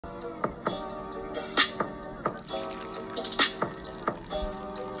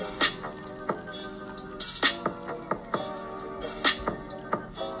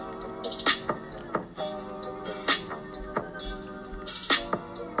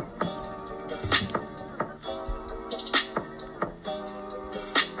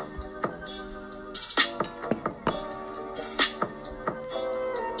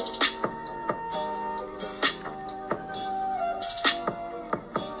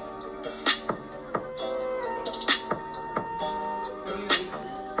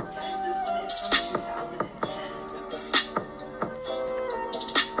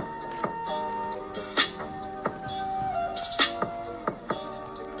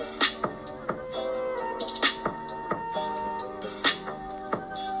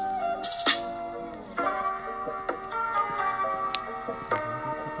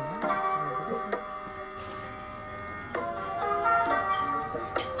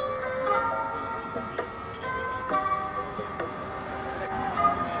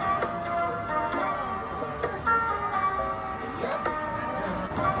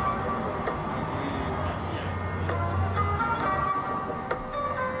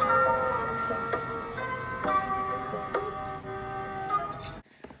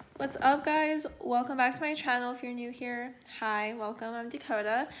up, guys? Welcome back to my channel. If you're new here, hi, welcome. I'm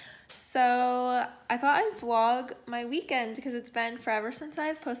Dakota. So I thought I'd vlog my weekend because it's been forever since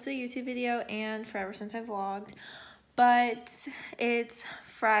I've posted a YouTube video and forever since I've vlogged. But it's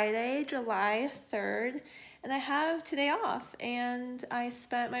Friday, July 3rd, and I have today off. And I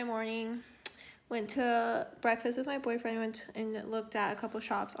spent my morning, went to breakfast with my boyfriend, went and looked at a couple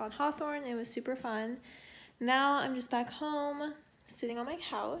shops on Hawthorne. It was super fun. Now I'm just back home, sitting on my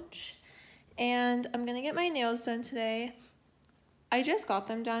couch, and I'm gonna get my nails done today. I just got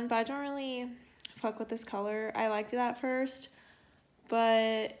them done, but I don't really fuck with this color. I liked it at first,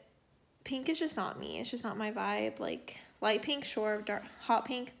 but pink is just not me. It's just not my vibe. Like light pink, sure, dark, hot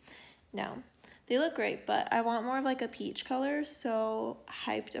pink, no. They look great, but I want more of like a peach color, so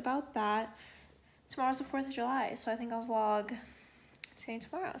hyped about that. Tomorrow's the 4th of July, so I think I'll vlog today and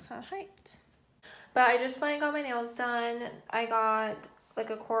tomorrow, so I'm hyped. But I just went and got my nails done. I got like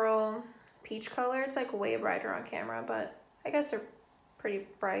a coral peach color. It's like way brighter on camera, but I guess they're pretty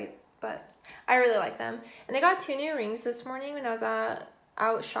bright, but I really like them. And they got 2 new rings this morning when I was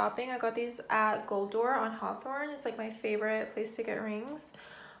out shopping. I got these at Gold Door on Hawthorne. It's like my favorite place to get rings.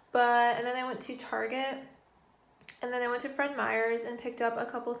 And then I went to Target, and then I went to Fred Meyer's and picked up a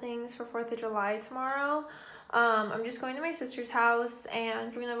couple things for 4th of July tomorrow. I'm just going to my sister's house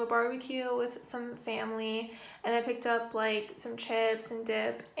and we're gonna have a barbecue with some family, and I picked up like some chips and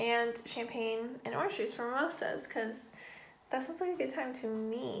dip and champagne and orange juice for mimosas because that sounds like a good time to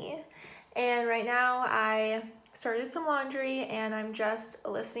me. And right now I started some laundry and I'm just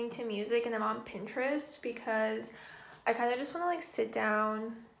listening to music, and I'm on Pinterest because I kind of just want to like sit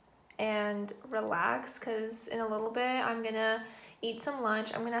down and relax because in a little bit I'm gonna eat some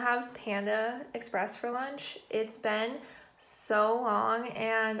lunch. I'm gonna have Panda Express for lunch. It's been so long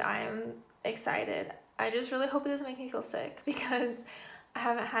and I'm excited. I just really hope it doesn't make me feel sick because I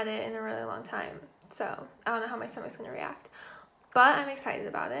haven't had it in a really long time. So I don't know how my stomach's gonna react, but I'm excited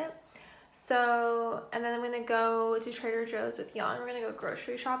about it. So, and then I'm gonna go to Trader Joe's with Jan. We're gonna go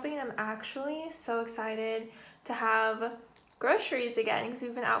grocery shopping, and I'm actually so excited to have groceries again because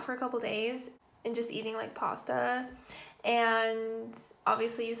we've been out for a couple days and just eating like pasta. And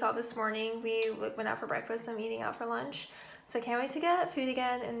obviously you saw this morning we went out for breakfast. I'm eating out for lunch, so I can't wait to get food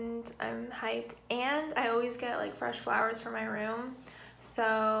again, and I'm hyped. And I always get like fresh flowers for my room,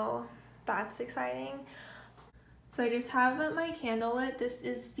 so that's exciting. So I just have my candle lit. This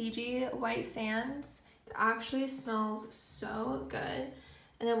is Fiji White Sands. It actually smells so good.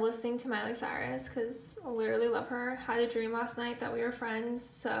 And I'm listening to Miley Cyrus because I literally love her. Had a dream last night that we were friends,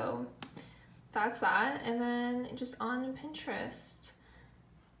 so that's that. And then just on Pinterest,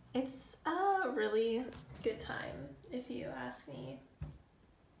 it's a really good time if you ask me.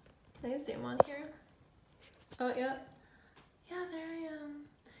 Can I zoom on here? Oh, yep. Yeah, there I am.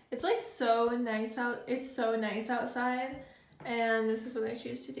 It's like so nice out. It's so nice outside, and this is what I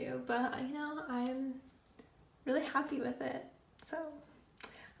choose to do. But you know, I'm really happy with it. So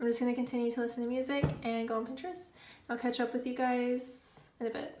I'm just gonna continue to listen to music and go on Pinterest. I'll catch up with you guys in a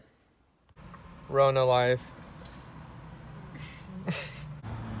bit. Rona life.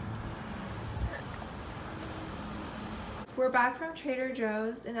 We're back from Trader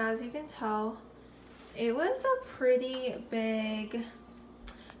Joe's, and as you can tell, it was a pretty big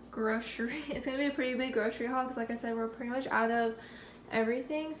grocery. It's gonna be a pretty big grocery haul because, like I said, we're pretty much out of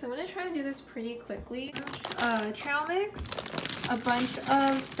everything. So I'm gonna try to do this pretty quickly. Trail mix, a bunch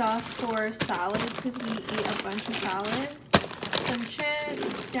of stuff for salads because we eat a bunch of salads. Some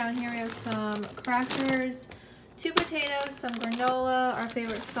chips. Down here we have some crackers, 2 potatoes, some granola, our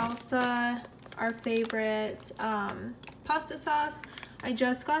favorite salsa, our favorite pasta sauce. I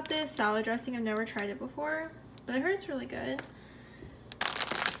just got this salad dressing. I've never tried it before, but I heard it's really good.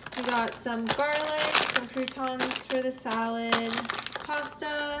 We got some garlic, some croutons for the salad,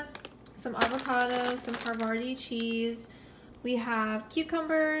 pasta, some avocado, some Havarti cheese. We have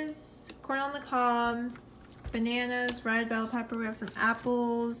cucumbers, corn on the cob, bananas, red bell pepper. We have some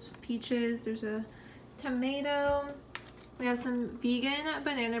apples, peaches. There's a tomato. We have some vegan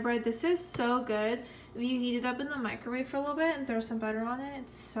banana bread. This is so good. If you heat it up in the microwave for a little bit and throw some butter on it,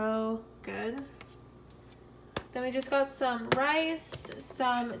 it's so good. Then we just got some rice,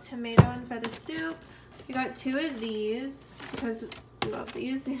 some tomato and feta soup. We got 2 of these because we love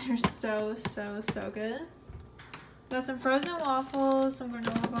these. These are so good. We got some frozen waffles, some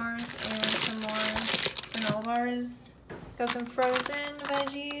granola bars, and some more granola bars. Got some frozen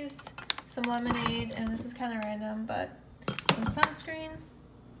veggies, some lemonade, and this is kind of random, but some sunscreen.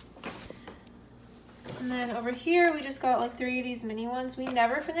 And then over here, we just got like 3 of these mini ones. We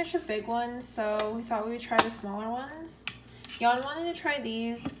never finished a big one, so we thought we would try the smaller ones. Yon wanted to try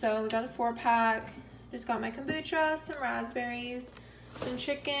these, so we got a 4-pack. Just got my kombucha, some raspberries, some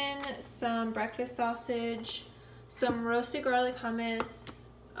chicken, some breakfast sausage, some roasted garlic hummus,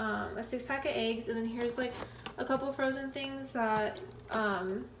 a 6-pack of eggs, and then here's like a couple frozen things that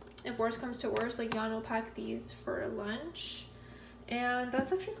if worse comes to worse, like Yon will pack these for lunch. And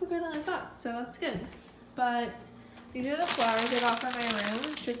that's actually quicker than I thought, so that's good. But these are the flowers I got from my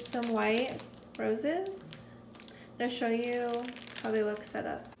room, just some white roses. I'll show you how they look set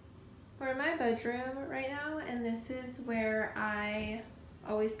up. We're in my bedroom right now, and this is where I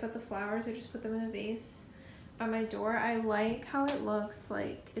always put the flowers. I just put them in a vase by my door. I like how it looks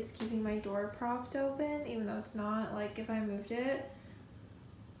like it's keeping my door propped open, even though it's not. Like if I moved it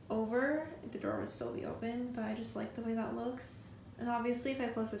over, the door would still be open, but I just like the way that looks. And obviously if I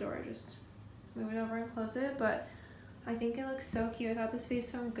close the door, I just move it over and close it, but I think it looks so cute. I got this vase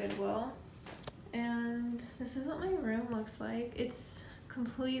from Goodwill. And this is what my room looks like. It's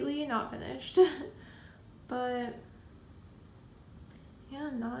completely not finished, but yeah,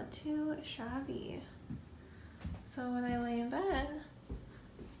 not too shabby. So when I lay in bed,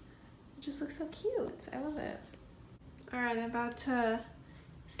 it just looks so cute. I love it. Alright, I'm about to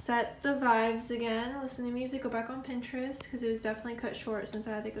set the vibes again, listen to music, go back on Pinterest, because it was definitely cut short since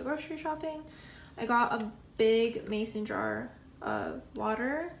I had to go grocery shopping. I got a big mason jar of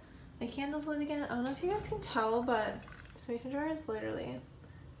water. My candle's lit again. I don't know if you guys can tell, but this mason jar is literally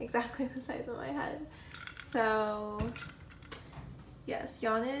exactly the size of my head. So yes,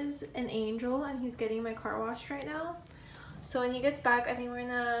 Yon is an angel and he's getting my car washed right now. So when he gets back, I think we're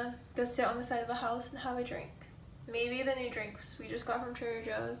gonna go sit on the side of the house and have a drink. Maybe the new drinks we just got from Trader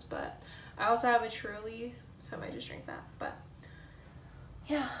Joe's, but I also have a Truly, so I might just drink that. But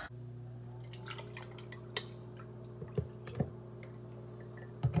yeah.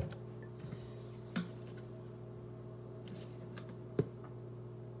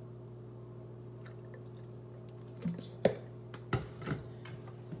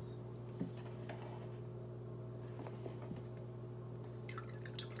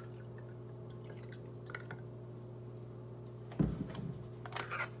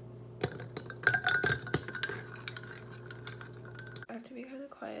 To be kind of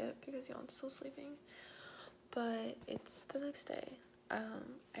quiet because Yon's still sleeping, but it's the next day.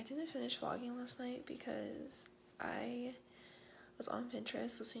 I didn't finish vlogging last night because I was on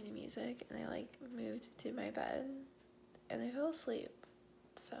Pinterest listening to music and I like moved to my bed and I fell asleep.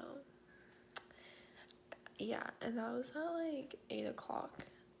 So yeah, and that was at like 8 o'clock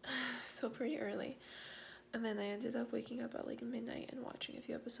so pretty early, and then I ended up waking up at like midnight and watching a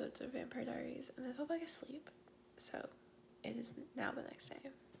few episodes of Vampire Diaries and I fell back asleep. So it is now the next day.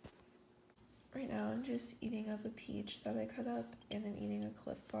 Right now I'm just eating up a peach that I cut up, and I'm eating a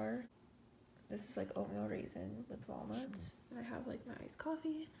Cliff Bar. This is like oatmeal raisin with walnuts, and I have like my iced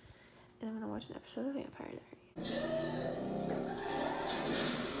coffee, and I'm gonna watch an episode of Vampire Diaries.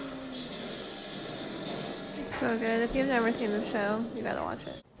 It's so good. If you've never seen the show, you gotta watch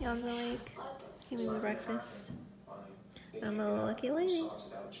it. Yon's awake. He made me breakfast. I'm a lucky lady.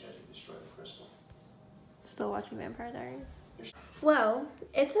 Still watching Vampire Diaries. Well,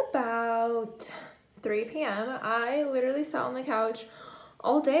 it's about 3 p.m. I literally sat on the couch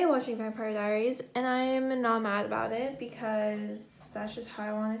all day watching Vampire Diaries, and I'm not mad about it because that's just how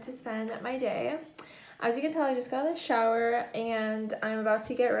I wanted to spend my day. As you can tell, I just got a shower and I'm about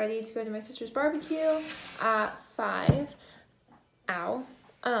to get ready to go to my sister's barbecue at 5.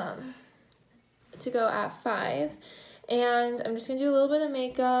 To go at 5, and I'm just gonna do a little bit of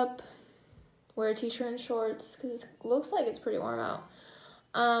makeup, wear a t-shirt and shorts because it looks like it's pretty warm out.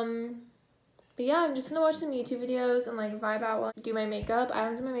 But yeah, I'm just gonna watch some YouTube videos and like vibe out while I do my makeup. I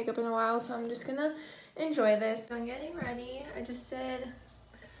haven't done my makeup in a while, so I'm just gonna enjoy this. So I'm getting ready. I just did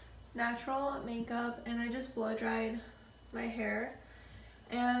natural makeup and I just blow dried my hair,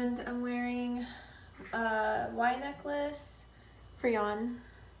 and I'm wearing a white necklace for Yon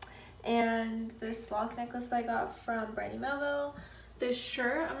and this lock necklace that I got from Brandy Melville. This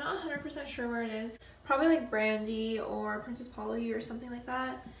shirt, I'm not 100% sure where it is. Probably like Brandy or Princess Polly or something like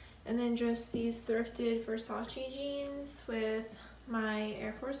that. And then just these thrifted Versace jeans with my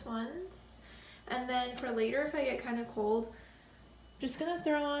Air Force Ones. And then for later, if I get kind of cold, I'm just gonna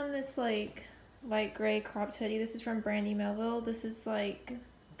throw on this like light gray cropped hoodie. This is from Brandy Melville. This is like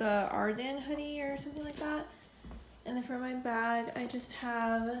the Arden hoodie or something like that. And then for my bag, I just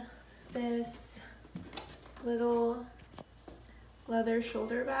have this little leather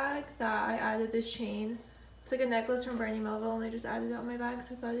shoulder bag that I added this chain. It's like a necklace from Brandy Melville, and I just added it on my bag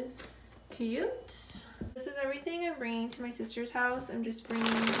because I thought it was cute. This is everything I'm bringing to my sister's house. I'm just bringing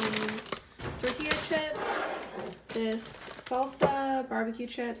these tortilla chips, this salsa, barbecue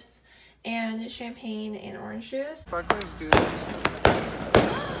chips, and champagne and orange juice. Sparklers do this.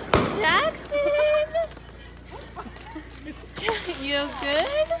 Jackson! You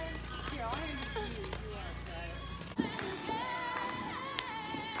good?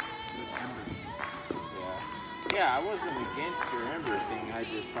 Yeah, I wasn't against your Ember thing. I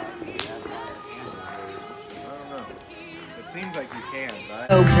just thought you had a lot of animals. I don't know. It seems like you can, right?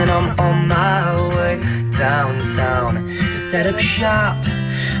 And I'm on my way downtown to set up shop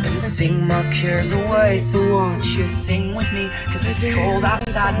and sing my cares away. So won't you sing with me? Cause it's cold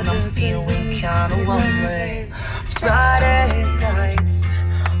outside and I'm feeling kinda lonely. Friday nights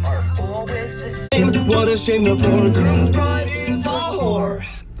are always the same. What a shame the poor groom's bride is a whore.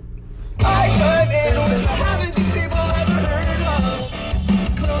 I drive in with the habits these people ever heard of.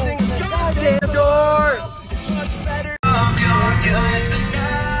 Closing the goddamn door. It's much better. I'm feeling good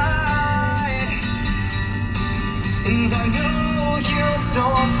tonight. And I know you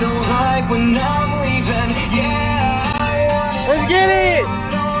don't feel like when I'm leaving. Yeah, I want Let's get it! I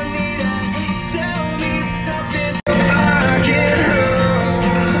don't need it. Tell me something I can hurt.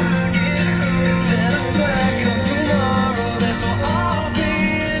 Then I swear come tomorrow, this will all be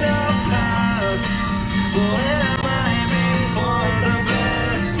in our past. But it might be for the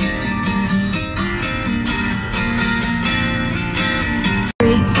best.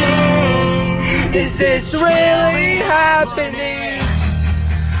 This is really happening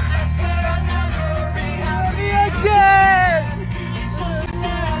I swear I'll never be happy again! It's just a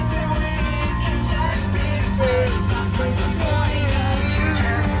test and we can just be friends. There's a point of you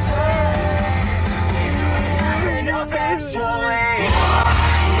and eventually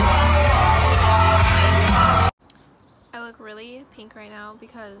I look really pink right now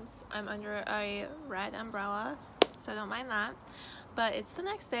because I'm under a red umbrella, so don't mind that. But it's the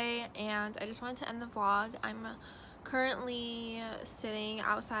next day and I just wanted to end the vlog. I'm currently sitting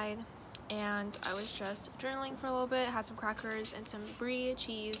outside and I was just journaling for a little bit, had some crackers and some brie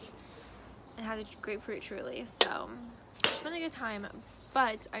cheese and had a grapefruit truly. So it's been a good time,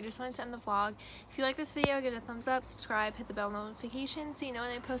 but I just wanted to end the vlog. If you like this video, give it a thumbs up, subscribe, hit the bell notification so you know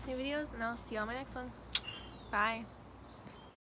when I post new videos, and I'll see you on my next one. Bye.